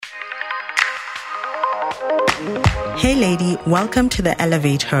Hey lady, welcome to the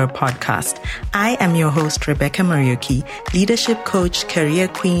Elevate Her podcast. I am your host, Rebecca Mariuki, leadership coach, career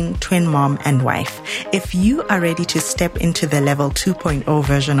queen, twin mom, and wife. If you are ready to step into the level 2.0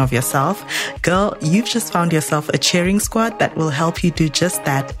 version of yourself, girl, you've just found yourself a cheering squad that will help you do just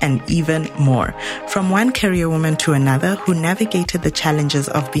that and even more. From one career woman to another who navigated the challenges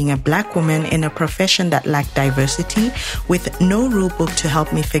of being a Black woman in a profession that lacked diversity with no rule book to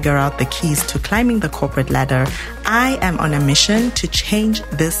help me figure out the keys to climbing the corporate ladder, I am on a mission to change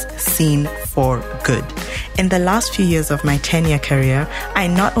this scene for good. In the last few years of my 10-year career, I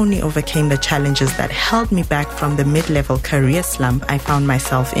not only overcame the challenges that held me back from the mid-level career slump I found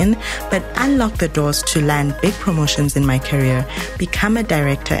myself in, but unlocked the doors to land big promotions in my career, become a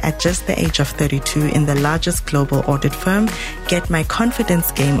director at just the age of 32 in the largest global audit firm, get my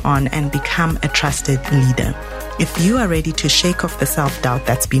confidence game on, and become a trusted leader. If you are ready to shake off the self-doubt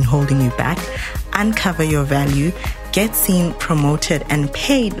that's been holding you back, uncover your value, get seen, promoted, and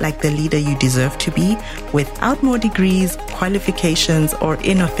paid like the leader you deserve to be without more degrees, qualifications, or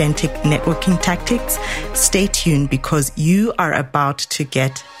inauthentic networking tactics, stay tuned because you are about to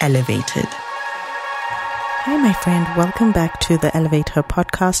get elevated. Hi, my friend. Welcome back to the Elevate Her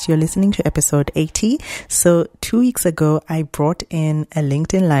podcast. You're listening to episode 80. So 2 weeks ago, I brought in a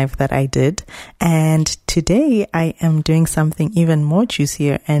LinkedIn Live that I did. And today I am doing something even more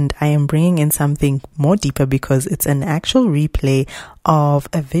juicier, and I am bringing in something more deeper because it's an actual replay of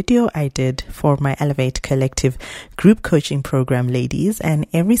a video I did for my Elevate Collective group coaching program, ladies. And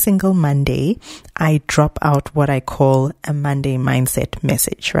every single Monday, I drop out what I call a Monday mindset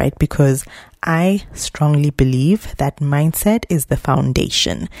message, right? Because I strongly believe that mindset is the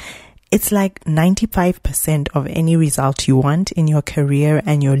foundation. It's like 95% of any result you want in your career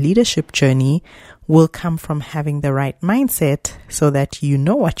and your leadership journey will come from having the right mindset so that you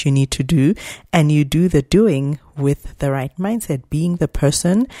know what you need to do and you do the doing with the right mindset, being the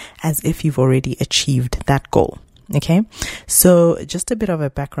person as if you've already achieved that goal. Okay, so just a bit of a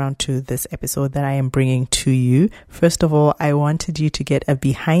background to this episode that I am bringing to you. First of all, I wanted you to get a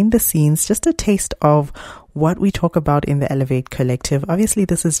behind the scenes, just a taste of what we talk about in the Elevate Collective. Obviously,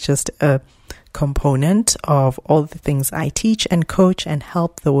 this is just a component of all the things I teach and coach and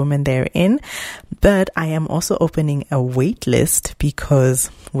help the women therein. But I am also opening a wait list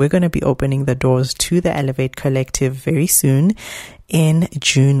because we're going to be opening the doors to the Elevate Collective very soon in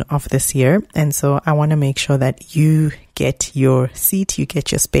June of this year. And so I want to make sure that you get your seat, you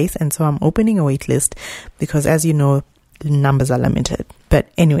get your space. And so I'm opening a wait list because, as you know, the numbers are limited. But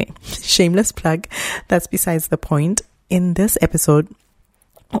anyway, shameless plug. That's besides the point. In this episode,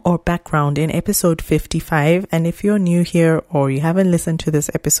 or background, in episode 55, and if you're new here or you haven't listened to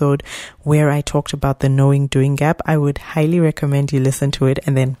this episode where I talked about the knowing doing gap, I would highly recommend you listen to it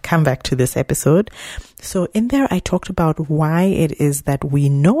and then come back to this episode. So in there, I talked about why it is that we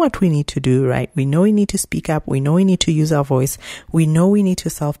know what we need to do, right? We know we need to speak up. We know we need to use our voice. We know we need to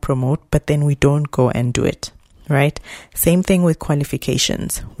self-promote, but then we don't go and do it. Right? Same thing with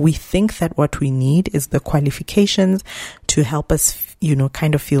qualifications. We think that what we need is the qualifications to help us,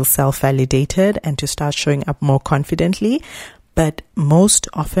 kind of feel self-validated and to start showing up more confidently. But most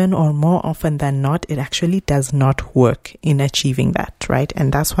often or more often than not, it actually does not work in achieving that, right?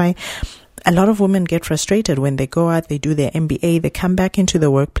 And that's why a lot of women get frustrated when they go out, they do their MBA, they come back into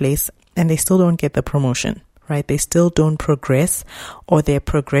the workplace and they still don't get the promotion, right? They still don't progress, or their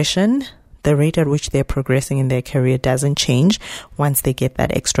progression, the rate at which they're progressing in their career, doesn't change once they get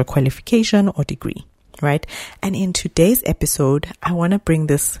that extra qualification or degree, right? And in today's episode, I want to bring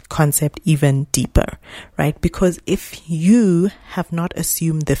this concept even deeper, right? Because if you have not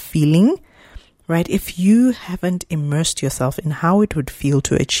assumed the feeling, right? If you haven't immersed yourself in how it would feel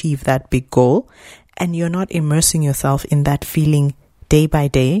to achieve that big goal, and you're not immersing yourself in that feeling day by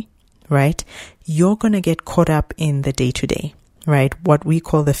day, right? You're going to get caught up in the day-to-day. Right? What we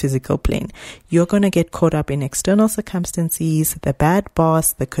call the physical plane. You're going to get caught up in external circumstances, the bad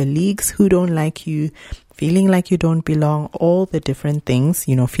boss, the colleagues who don't like you, feeling like you don't belong, all the different things,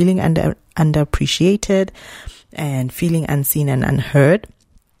 feeling underappreciated and feeling unseen and unheard,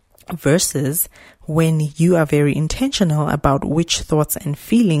 versus when you are very intentional about which thoughts and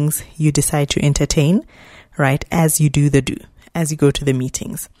feelings you decide to entertain, right? As you go to the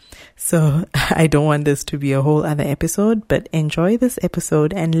meetings. So I don't want this to be a whole other episode, but enjoy this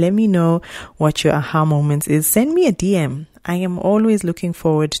episode and let me know what your aha moments is. Send me a DM. I am always looking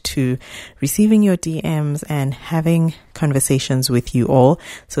forward to receiving your DMs and having conversations with you all.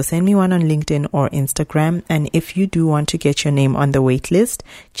 So send me one on LinkedIn or Instagram. And if you do want to get your name on the wait list,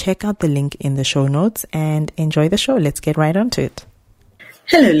 check out the link in the show notes and enjoy the show. Let's get right onto it.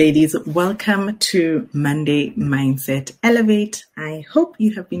 Hello, ladies. Welcome to Monday Mindset Elevate. I hope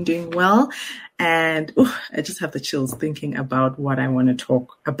you have been doing well. And I just have the chills thinking about what I want to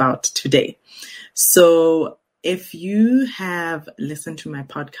talk about today. So if you have listened to my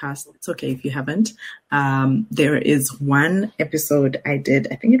podcast, it's okay if you haven't. There is one episode I did,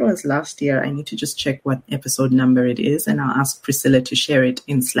 I think it was last year. I need to just check what episode number it is, and I'll ask Priscilla to share it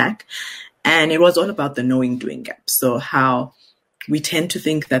in Slack. And it was all about the knowing doing gap. So how we tend to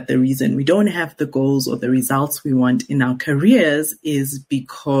think that the reason we don't have the goals or the results we want in our careers is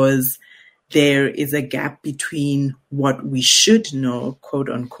because there is a gap between what we should know, quote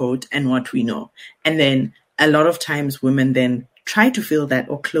unquote, and what we know. And then a lot of times women then try to fill that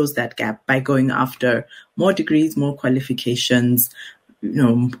or close that gap by going after more degrees, more qualifications,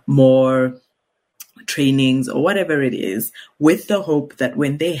 more trainings or whatever it is, with the hope that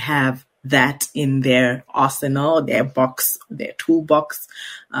when they have that in their arsenal, their box, their toolbox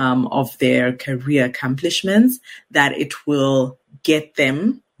of their career accomplishments, that it will get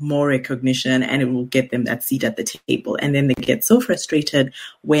them more recognition and it will get them that seat at the table. And then they get so frustrated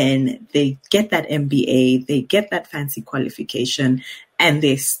when they get that MBA, they get that fancy qualification, and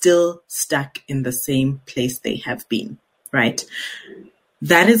they're still stuck in the same place they have been, right?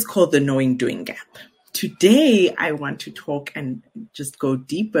 That is called the knowing doing gap. Today, I want to talk and just go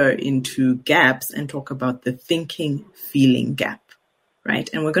deeper into gaps and talk about the thinking feeling gap, right?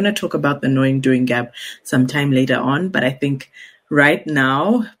 And we're going to talk about the knowing doing gap sometime later on. But I think right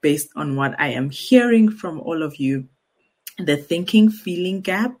now, based on what I am hearing from all of you, the thinking feeling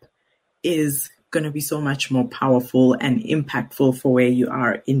gap is going to be so much more powerful and impactful for where you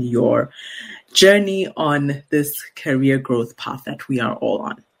are in your journey on this career growth path that we are all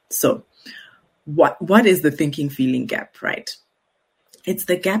on. So what is the thinking feeling gap, right? It's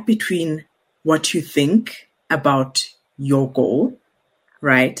the gap between what you think about your goal,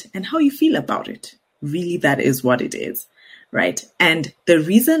 right, and how you feel about it. Really, that is what it is, right? And the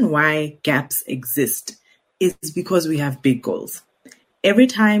reason why gaps exist is because we have big goals. Every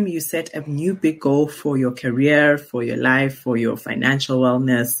time you set a new big goal for your career, for your life, for your financial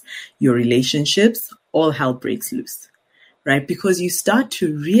wellness, your relationships, all hell breaks loose. Right? Because you start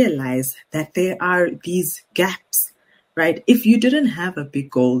to realize that there are these gaps, right? If you didn't have a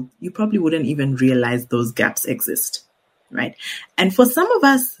big goal, you probably wouldn't even realize those gaps exist, right? And for some of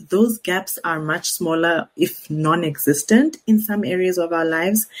us, those gaps are much smaller, if non-existent in some areas of our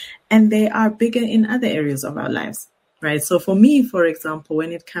lives, and they are bigger in other areas of our lives, right? So for me, for example,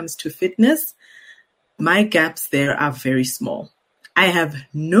 when it comes to fitness, my gaps there are very small. I have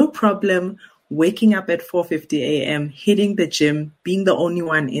no problem waking up at 4:50 a.m., hitting the gym, being the only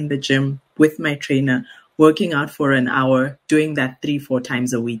one in the gym with my trainer, working out for an hour, doing that 3-4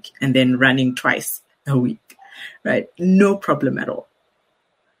 times a week, and then running twice a week, right? No problem at all.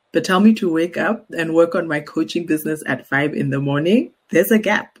 But tell me to wake up and work on my coaching business at 5 a.m, there's a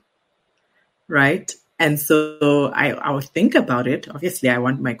gap, right? And so I would think about it. Obviously, I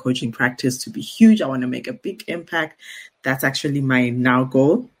want my coaching practice to be huge. I want to make a big impact. That's actually my now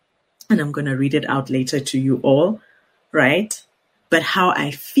goal. And I'm going to read it out later to you all, right? But how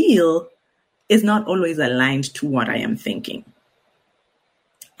I feel is not always aligned to what I am thinking.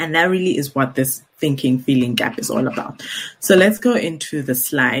 And that really is what this thinking feeling gap is all about. So let's go into the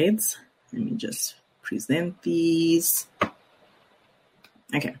slides. Let me just present these.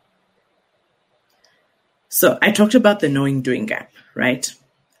 Okay. So I talked about the knowing doing gap, right?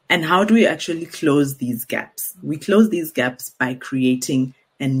 And how do we actually close these gaps? We close these gaps by creating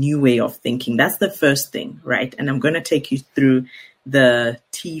a new way of thinking. That's the first thing, right? And I'm going to take you through the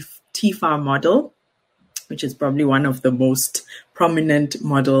TFAR model, which is probably one of the most prominent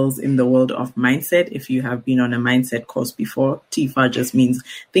models in the world of mindset. If you have been on a mindset course before, TFAR just means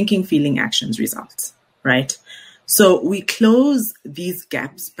thinking, feeling, actions, results, right? So we close these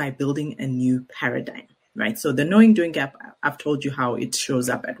gaps by building a new paradigm, right? So the knowing doing gap, I've told you how it shows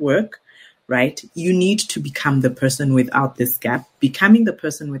up at work, right? You need to become the person without this gap. Becoming the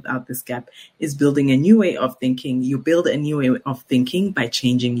person without this gap is building a new way of thinking. You build a new way of thinking by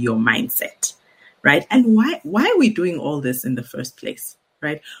changing your mindset, right? And why are we doing all this in the first place,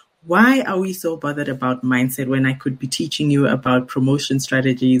 right? Why are we so bothered about mindset when I could be teaching you about promotion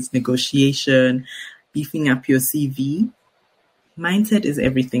strategies, negotiation, beefing up your CV? Mindset is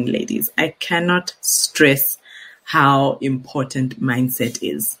everything, ladies. I cannot stress how important mindset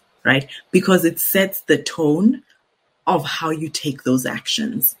is, right? Because it sets the tone of how you take those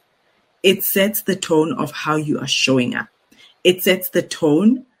actions. It sets the tone of how you are showing up. It sets the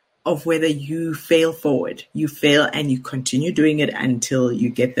tone of whether you fail forward. You fail and you continue doing it until you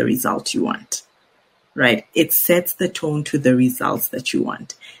get the result you want, right? It sets the tone to the results that you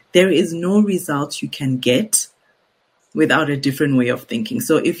want. There is no result you can get without a different way of thinking.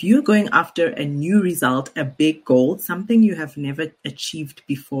 So if you're going after a new result, a big goal, something you have never achieved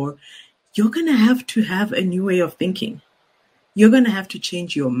before, you're going to have a new way of thinking. You're going to have to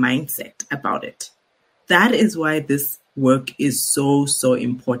change your mindset about it. That is why this work is so, so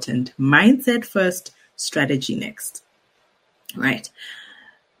important. Mindset first, strategy next, right?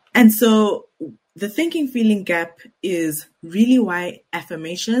 And so the thinking feeling gap is really why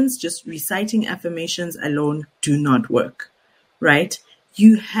affirmations, just reciting affirmations alone, do not work, right?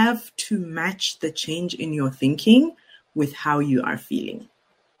 You have to match the change in your thinking with how you are feeling,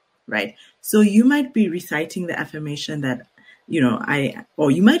 right? So you might be reciting the affirmation that,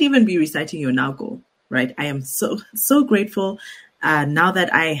 or you might even be reciting your now goal, right? I am so grateful now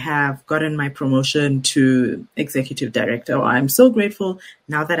that I have gotten my promotion to executive director, or I'm so grateful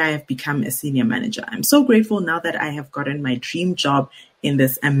now that I have become a senior manager. I'm so grateful now that I have gotten my dream job in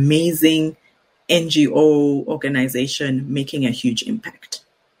this amazing NGO organization making a huge impact,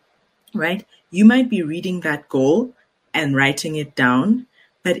 right? You might be reading that goal and writing it down,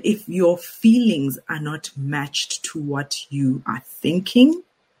 but if your feelings are not matched to what you are thinking,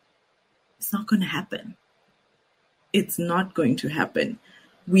 it's not going to happen. It's not going to happen.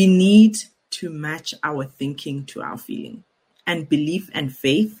 We need to match our thinking to our feeling. And belief and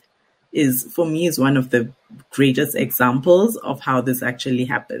faith for me, one of the greatest examples of how this actually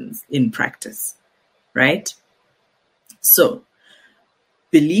happens in practice, right? So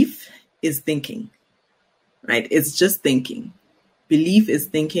belief is thinking, right? It's just thinking. Belief is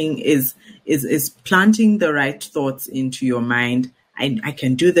thinking, is planting the right thoughts into your mind. I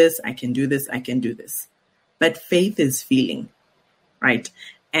can do this, I can do this, I can do this. But faith is feeling, right?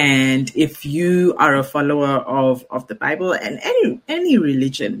 And if you are a follower of the Bible and any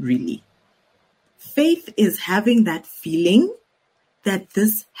religion, really, faith is having that feeling that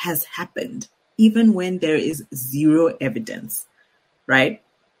this has happened, even when there is zero evidence, right?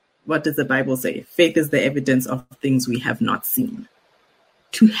 What does the Bible say? Faith is the evidence of things we have not seen.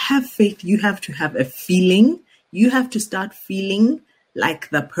 To have faith, you have to have a feeling. You have to start feeling like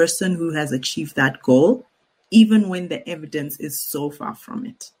the person who has achieved that goal, even when the evidence is so far from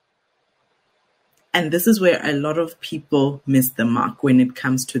it. And this is where a lot of people miss the mark when it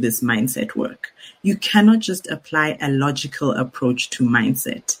comes to this mindset work. You cannot just apply a logical approach to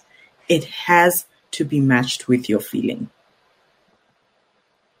mindset. It has to be matched with your feeling.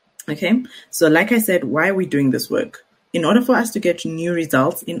 Okay, so like I said, why are we doing this work? In order for us to get new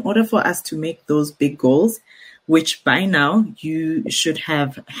results, in order for us to make those big goals, which by now you should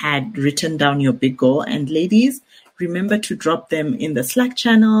have had written down your big goal. And ladies, remember to drop them in the Slack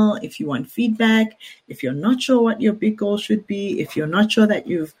channel if you want feedback, if you're not sure what your big goal should be, if you're not sure that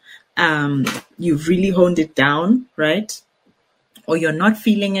you've really honed it down, right? Or you're not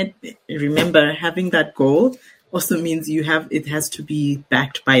feeling it. Remember, having that goal also means it has to be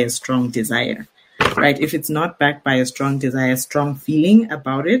backed by a strong desire, right? If it's not backed by a strong desire, strong feeling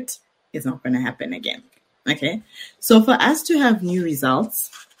about it, it's not going to happen again. Okay, so for us to have new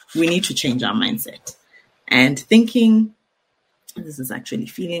results, we need to change our mindset. And thinking, this is actually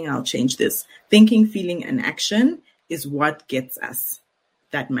feeling, I'll change this. Thinking, feeling, and action is what gets us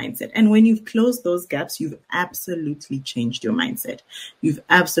that mindset. And when you've closed those gaps, you've absolutely changed your mindset. You've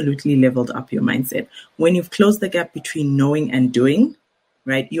absolutely leveled up your mindset. When you've closed the gap between knowing and doing,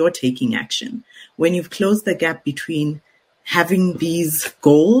 right, you're taking action. When you've closed the gap between having these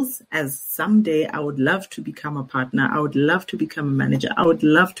goals as someday I would love to become a partner, I would love to become a manager, I would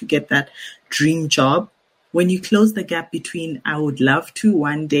love to get that dream job. When you close the gap between I would love to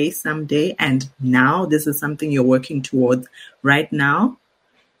one day, someday, and now this is something you're working towards right now,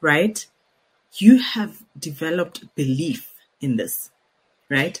 right? You have developed belief in this,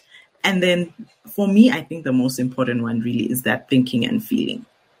 right? And then for me, I think the most important one really is that thinking and feeling.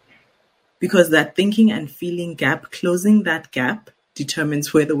 Because that thinking and feeling gap, closing that gap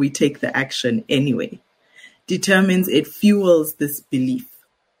determines whether we take the action anyway. Determines, it fuels this belief,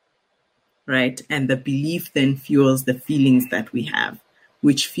 right? And the belief then fuels the feelings that we have,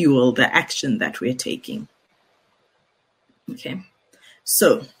 which fuel the action that we're taking. Okay.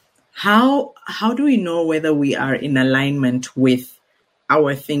 So how do we know whether we are in alignment with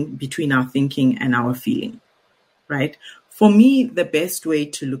between our thinking and our feeling, right? For me, the best way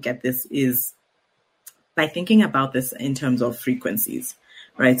to look at this is by thinking about this in terms of frequencies,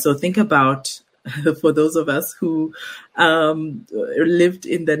 right? So think about, for those of us who lived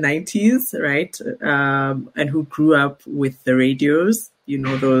in the 90s, right? And who grew up with the radios,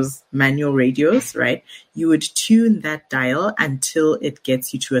 those manual radios, right? You would tune that dial until it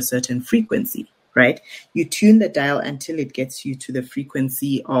gets you to a certain frequency, right? You tune the dial until it gets you to the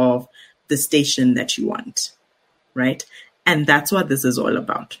frequency of the station that you want, right? And that's what this is all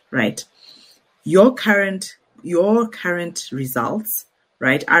about, right? Your current results,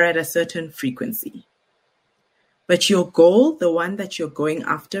 right, are at a certain frequency. But your goal, the one that you're going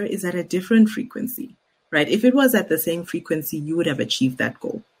after, is at a different frequency, right? If it was at the same frequency, you would have achieved that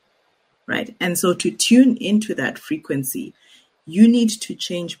goal, right? And so to tune into that frequency, you need to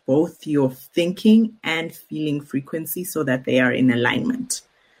change both your thinking and feeling frequency so that they are in alignment.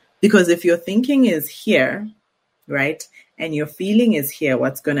 Because if your thinking is here, right, and your feeling is here,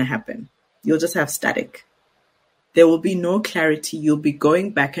 what's going to happen? You'll just have static. There will be no clarity. You'll be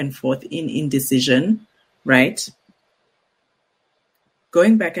going back and forth in indecision, right?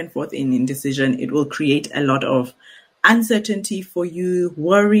 Going back and forth in indecision, it will create a lot of uncertainty for you,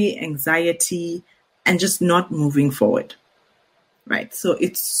 worry, anxiety, and just not moving forward, right? So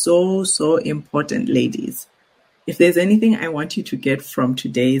it's so, so important, ladies. If there's anything I want you to get from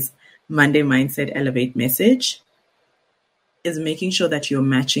today's Monday Mindset Elevate message, is making sure that you're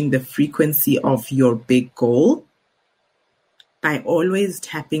matching the frequency of your big goal by always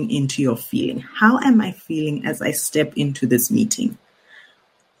tapping into your feeling. How am I feeling as I step into this meeting?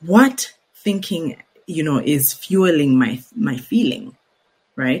 What thinking, is fueling my feeling,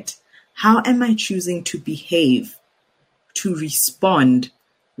 right? How am I choosing to behave, to respond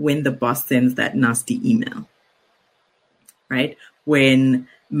when the boss sends that nasty email, right? When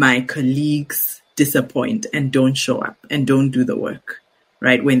my colleagues disappoint and don't show up and don't do the work,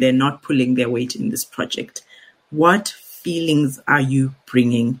 right? When they're not pulling their weight in this project, what feelings are you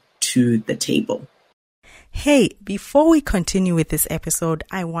bringing to the table? Hey, before we continue with this episode,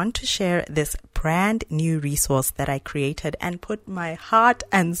 I want to share this brand new resource that I created and put my heart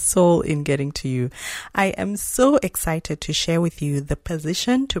and soul in getting to you. I am so excited to share with you the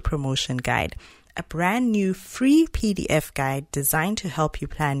Position to Promotion Guide, a brand new free PDF guide designed to help you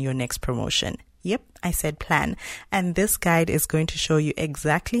plan your next promotion. Yep, I said plan. And this guide is going to show you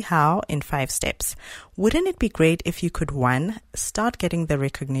exactly how in 5 steps. Wouldn't it be great if you could, 1, start getting the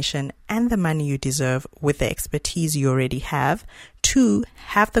recognition and the money you deserve with the expertise you already have? 2,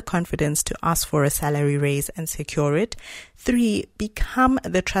 have the confidence to ask for a salary raise and secure it. 3, become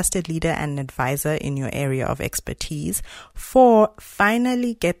the trusted leader and advisor in your area of expertise. 4,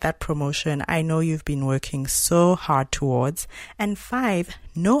 finally get that promotion I know you've been working so hard towards. And 5,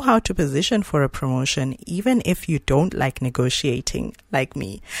 know how to position for a promotion even if you don't like negotiating like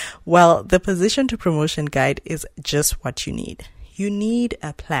me. Well, the Position to Promotion Guide is just what you need. You need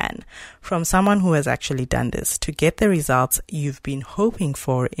a plan from someone who has actually done this to get the results you've been hoping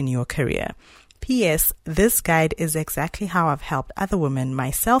for in your career. P.S. This guide is exactly how I've helped other women,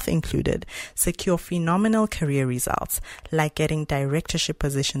 myself included, secure phenomenal career results, like getting directorship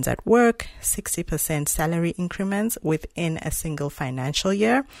positions at work, 60% salary increments within a single financial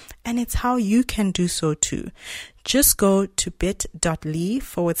year, and it's how you can do so too. Just go to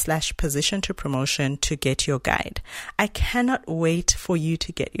bit.ly/position to promotion to get your guide. I cannot wait for you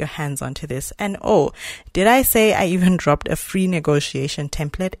to get your hands onto this. And did I say I even dropped a free negotiation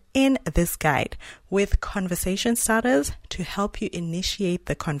template in this guide with conversation starters to help you initiate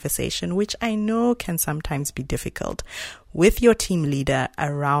the conversation, which I know can sometimes be difficult, with your team leader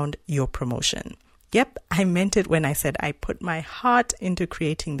around your promotion. Yep, I meant it when I said I put my heart into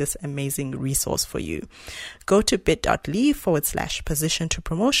creating this amazing resource for you. Go to bit.ly/position to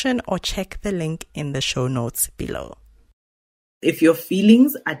promotion or check the link in the show notes below. If your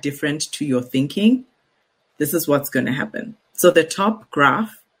feelings are different to your thinking, this is what's going to happen. So the top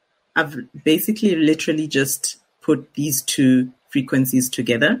graph, I've basically literally just put these 2 frequencies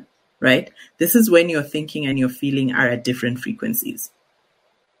together, right? This is when your thinking and your feeling are at different frequencies.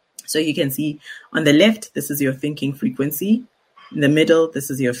 So you can see on the left, this is your thinking frequency. In the middle, this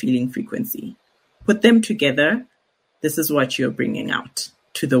is your feeling frequency. Put them together. This is what you're bringing out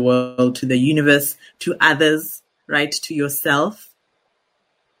to the world, to the universe, to others, right? To yourself,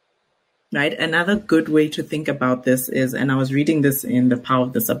 right? Another good way to think about this is, and I was reading this in The Power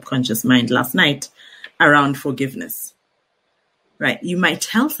of the Subconscious Mind last night, around forgiveness, right? You might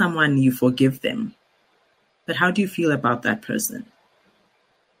tell someone you forgive them, but how do you feel about that person?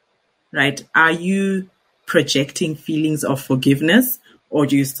 Right? Are you projecting feelings of forgiveness, or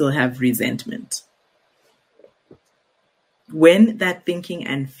do you still have resentment? When that thinking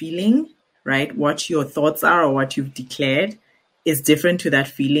and feeling, right, what your thoughts are or what you've declared is different to that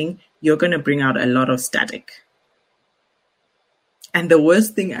feeling, you're going to bring out a lot of static. And the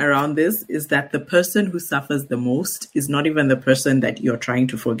worst thing around this is that the person who suffers the most is not even the person that you're trying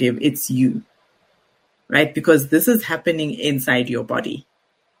to forgive. It's you, right? Because this is happening inside your body.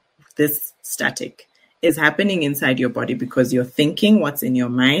 this static is happening inside your body because you're thinking what's in your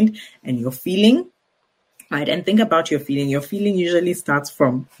mind and you're feeling, right? And think about your feeling. Your feeling usually starts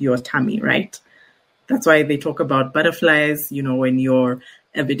from your tummy, right? That's why they talk about butterflies, when you're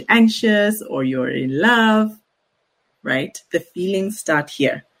a bit anxious or you're in love, right? The feelings start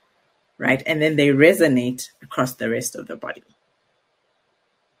here, right? And then they resonate across the rest of the body.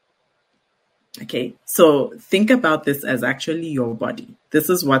 Okay, so think about this as actually your body. This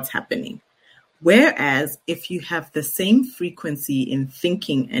is what's happening. Whereas if you have the same frequency in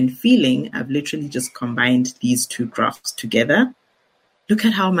thinking and feeling, I've literally just combined these two graphs together. Look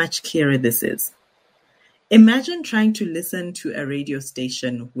at how much clearer this is. Imagine trying to listen to a radio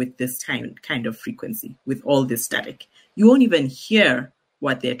station with this kind of frequency, with all this static. You won't even hear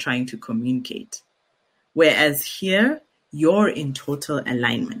what they're trying to communicate. Whereas here, you're in total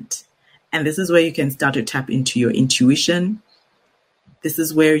alignment. And this is where you can start to tap into your intuition. This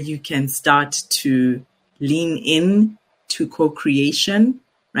is where you can start to lean in to co-creation,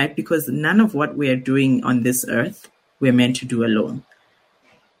 right? Because none of what we're doing on this earth, we're meant to do alone,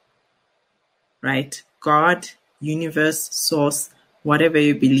 right? God, universe, source, whatever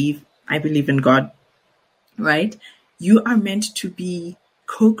you believe, I believe in God, right? You are meant to be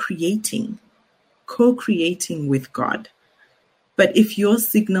co-creating with God. But if your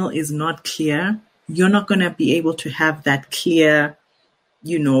signal is not clear, you're not going to be able to have that clear,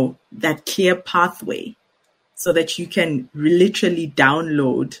 that clear pathway so that you can literally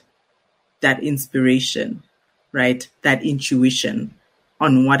download that inspiration, right? That intuition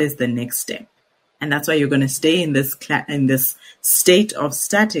on what is the next step. And that's why you're going to stay in this state of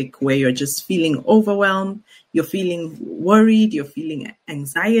static where you're just feeling overwhelmed, you're feeling worried, you're feeling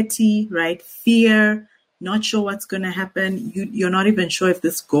anxiety, right? Fear, not sure what's going to happen. You're not even sure if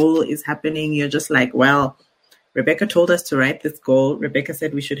this goal is happening. You're just like, well, Rebecca told us to write this goal. Rebecca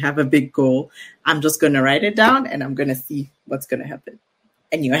said we should have a big goal. I'm just going to write it down and I'm going to see what's going to happen.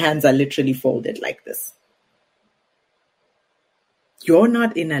 And your hands are literally folded like this. You're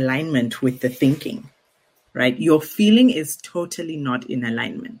not in alignment with the thinking, right? Your feeling is totally not in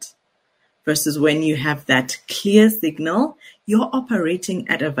alignment. Versus when you have that clear signal, you're operating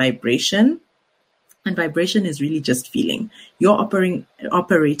at a vibration. And vibration is really just feeling. You're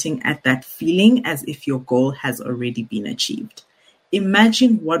operating at that feeling as if your goal has already been achieved.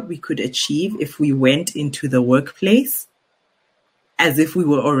 Imagine what we could achieve if we went into the workplace as if we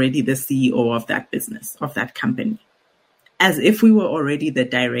were already the CEO of that business, of that company, as if we were already the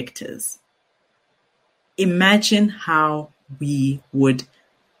directors. Imagine how we would,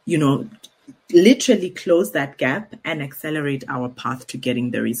 literally close that gap and accelerate our path to getting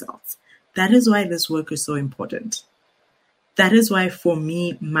the results. That is why this work is so important. That is why, for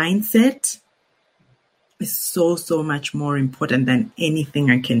me, mindset is so, so much more important than anything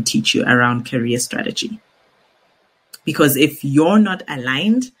I can teach you around career strategy. Because if you're not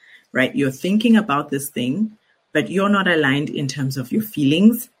aligned, right, you're thinking about this thing, but you're not aligned in terms of your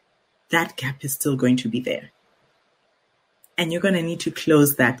feelings, that gap is still going to be there. And you're going to need to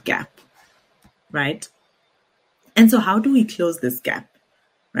close that gap, right? And so how do we close this gap?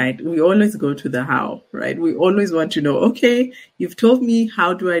 Right? We always go to the how, right? We always want to know, okay, you've told me,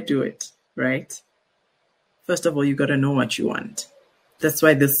 how do I do it, right? First of all, you got to know what you want. That's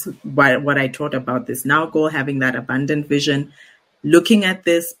why what I taught about this now goal, having that abundant vision, looking at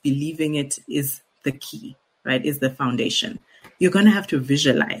this, believing it is the key, right? Is the foundation. You're going to have to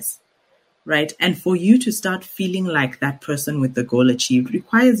visualize, right? And for you to start feeling like that person with the goal achieved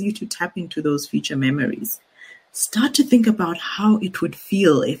requires you to tap into those future memories. Start to think about how it would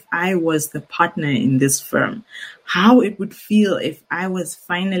feel if I was the partner in this firm, how it would feel if I was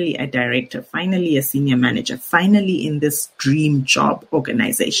finally a director, finally a senior manager, finally in this dream job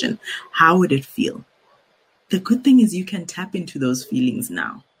organization. How would it feel? The good thing is you can tap into those feelings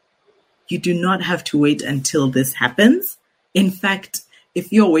now. You do not have to wait until this happens. In fact,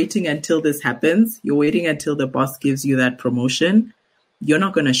 if you're waiting until this happens, you're waiting until the boss gives you that promotion, you're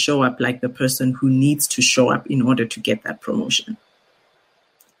not going to show up like the person who needs to show up in order to get that promotion.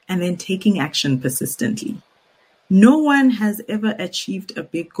 And then taking action persistently. No one has ever achieved a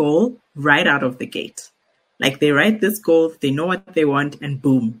big goal right out of the gate. Like they write this goal, they know what they want, and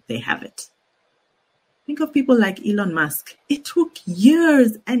boom, they have it. Think of people like Elon Musk. It took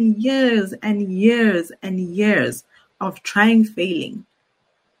years and years and years and years of trying, failing.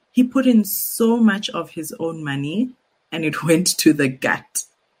 He put in so much of his own money and it went to the gut,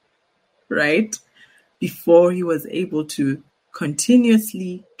 right? Before he was able to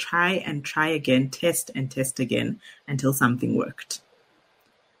continuously try and try again, test and test again until something worked,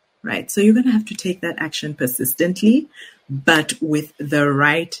 right? So you're going to have to take that action persistently, but with the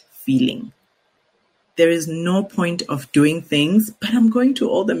right feeling. There is no point of doing things, but I'm going to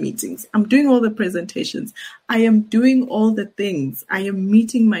all the meetings. I'm doing all the presentations. I am doing all the things. I am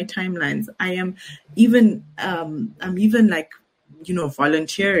meeting my timelines. I am even,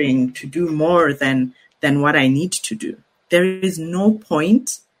 volunteering to do more than what I need to do. There is no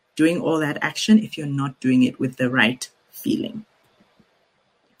point doing all that action if you're not doing it with the right feeling.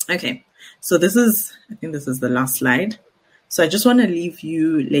 Okay, so I think this is the last slide. So I just want to leave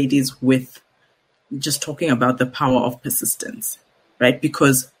you ladies with just talking about the power of persistence, right?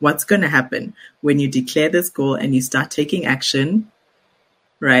 Because what's going to happen when you declare this goal and you start taking action,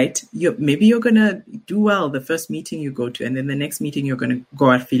 right? Maybe you're going to do well the first meeting you go to, and then the next meeting you're going to go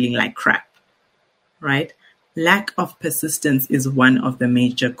out feeling like crap, right? Lack of persistence is one of the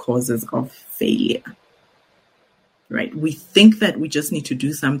major causes of failure, right? We think that we just need to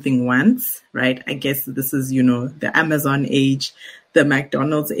do something once, right? I guess this is, the Amazon age, the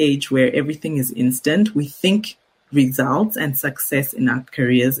McDonald's age, where everything is instant. We think results and success in our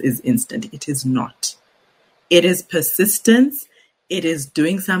careers is instant. It is not. It is persistence. It is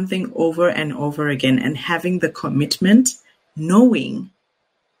doing something over and over again and having the commitment, knowing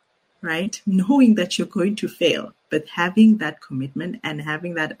that you're going to fail, but having that commitment and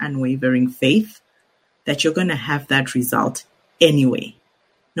having that unwavering faith that you're going to have that result anyway,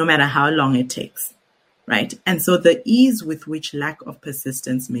 no matter how long it takes, right? And so the ease with which lack of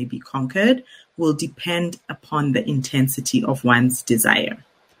persistence may be conquered will depend upon the intensity of one's desire,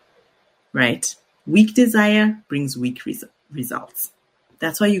 right? Weak desire brings weak results.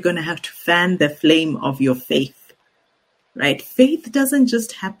 That's why you're going to have to fan the flame of your faith. Right? Faith doesn't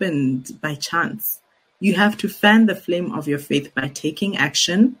just happen by chance. You have to fan the flame of your faith by taking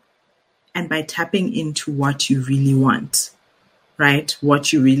action and by tapping into what you really want, right?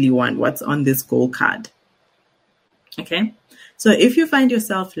 What you really want, what's on this goal card. Okay? So if you find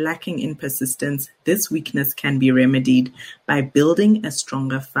yourself lacking in persistence, this weakness can be remedied by building a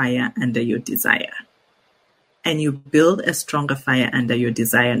stronger fire under your desire. And you build a stronger fire under your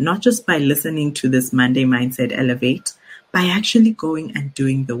desire, not just by listening to this Monday Mindset Elevate, by actually going and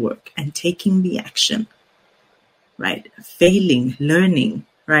doing the work and taking the action, right? Failing, learning,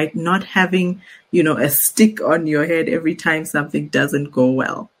 right? Not having, a stick on your head every time something doesn't go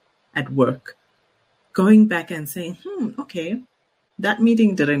well at work. Going back and saying, okay, that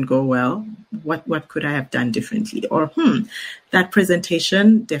meeting didn't go well. What could I have done differently? Or, that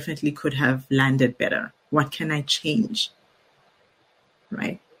presentation definitely could have landed better. What can I change?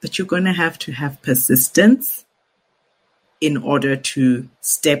 Right? But you're going to have persistence in order to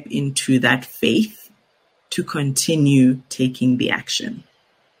step into that faith to continue taking the action,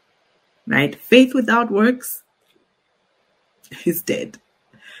 right? Faith without works is dead.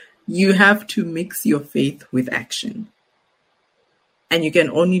 You have to mix your faith with action. And you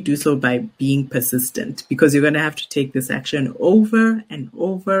can only do so by being persistent, because you're going to have to take this action over and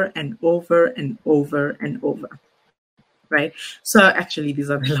over and over and over and over, right? So actually,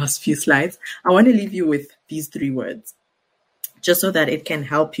 these are the last few slides. I want to leave you with these 3 words, just so that it can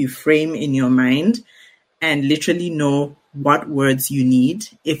help you frame in your mind and literally know what words you need.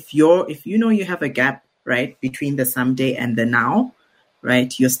 If you know you have a gap, right, between the someday and the now,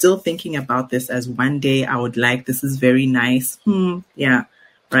 right, you're still thinking about this as one day I would like, this is very nice. Yeah,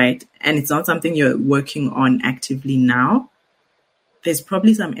 right. And it's not something you're working on actively now. There's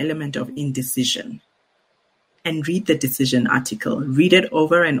probably some element of indecision. And read the decision article. Read it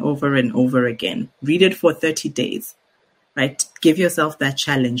over and over and over again. Read it for 30 days. Right? Give yourself that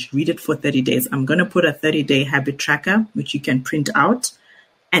challenge. Read it for 30 days. I'm going to put a 30-day habit tracker, which you can print out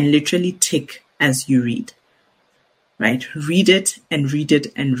and literally tick as you read. Right? Read it and read it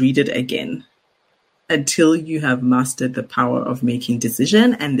and read it again until you have mastered the power of making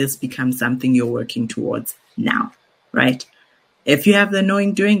decision, and this becomes something you're working towards now. Right? If you have the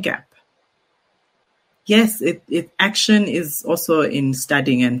knowing doing gap, yes, action is also in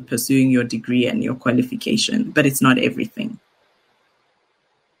studying and pursuing your degree and your qualification, but it's not everything,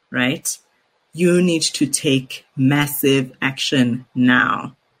 right? You need to take massive action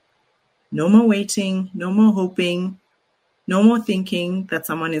now. No more waiting, no more hoping, no more thinking that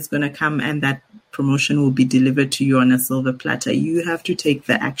someone is going to come and that promotion will be delivered to you on a silver platter. You have to take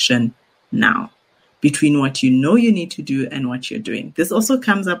the action now between what you know you need to do and what you're doing. This also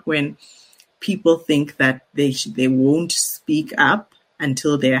comes up when people think that they won't speak up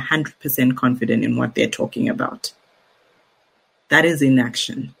until they're 100% confident in what they're talking about. That is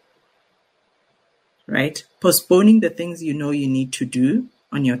inaction, right? Postponing the things you know you need to do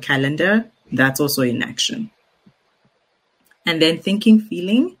on your calendar, that's also inaction. And then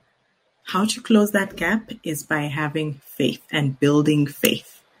feeling, how to close that gap is by having faith and building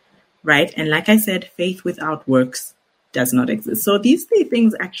faith. right? And like I said, faith without works does not exist. So these three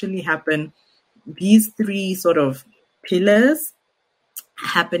things actually happen. These three sort of pillars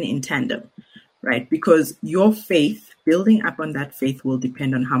happen in tandem, right? Because your faith, building up on that faith, will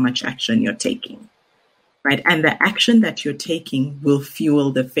depend on how much action you're taking, right? And the action that you're taking will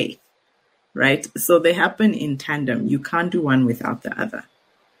fuel the faith, right? So they happen in tandem. You can't do one without the other.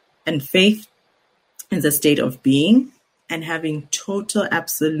 And faith is a state of being and having total,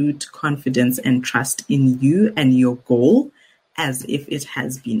 absolute confidence and trust in you and your goal as if it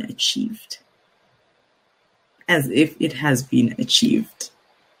has been achieved. As if it has been achieved,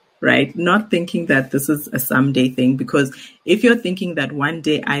 right? Not thinking that this is a someday thing, because if you're thinking that one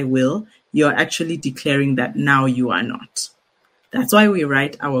day I will, you're actually declaring that now you are not. That's why we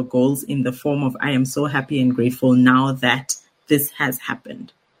write our goals in the form of, I am so happy and grateful now that this has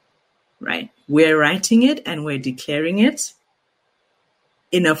happened, right? We're writing it and we're declaring it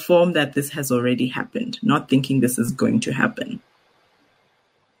in a form that this has already happened, not thinking this is going to happen.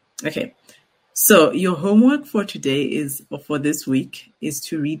 Okay. So your homework for today for this week is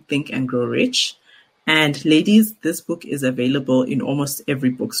to read Think and Grow Rich. And ladies, this book is available in almost every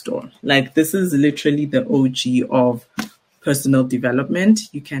bookstore. Like, this is literally the OG of personal development.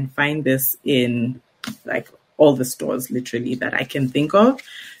 You can find this in like all the stores literally that I can think of.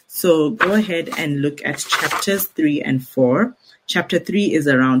 So go ahead and look at chapters 3 and 4. Chapter 3 is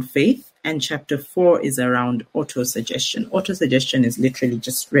around faith and chapter 4 is around autosuggestion. Autosuggestion is literally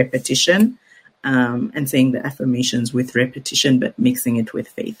just repetition. And saying the affirmations with repetition, but mixing it with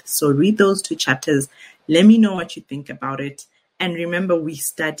faith. So read those 2 chapters. Let me know what you think about it. And remember, we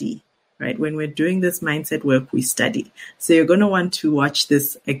study, right? When we're doing this mindset work, we study. So you're going to want to watch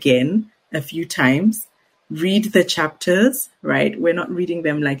this again a few times. Read the chapters, right? We're not reading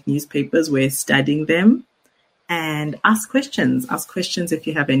them like newspapers. We're studying them. And ask questions. Ask questions if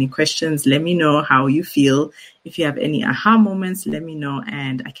you have any questions. Let me know how you feel. If you have any aha moments, let me know.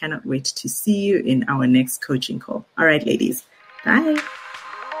 And I cannot wait to see you in our next coaching call. All right, ladies. Bye.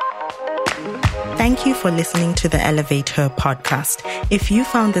 Thank you for listening to the Elevate Her podcast. If you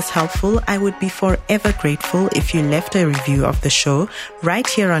found this helpful, I would be forever grateful if you left a review of the show right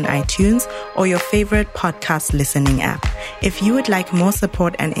here on iTunes or your favorite podcast listening app. If you would like more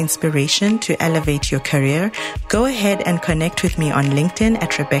support and inspiration to elevate your career, go ahead and connect with me on LinkedIn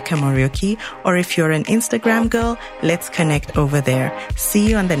at Rebecca Morioki, or if you're an Instagram girl, let's connect over there. See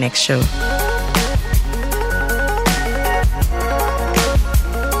you on the next show.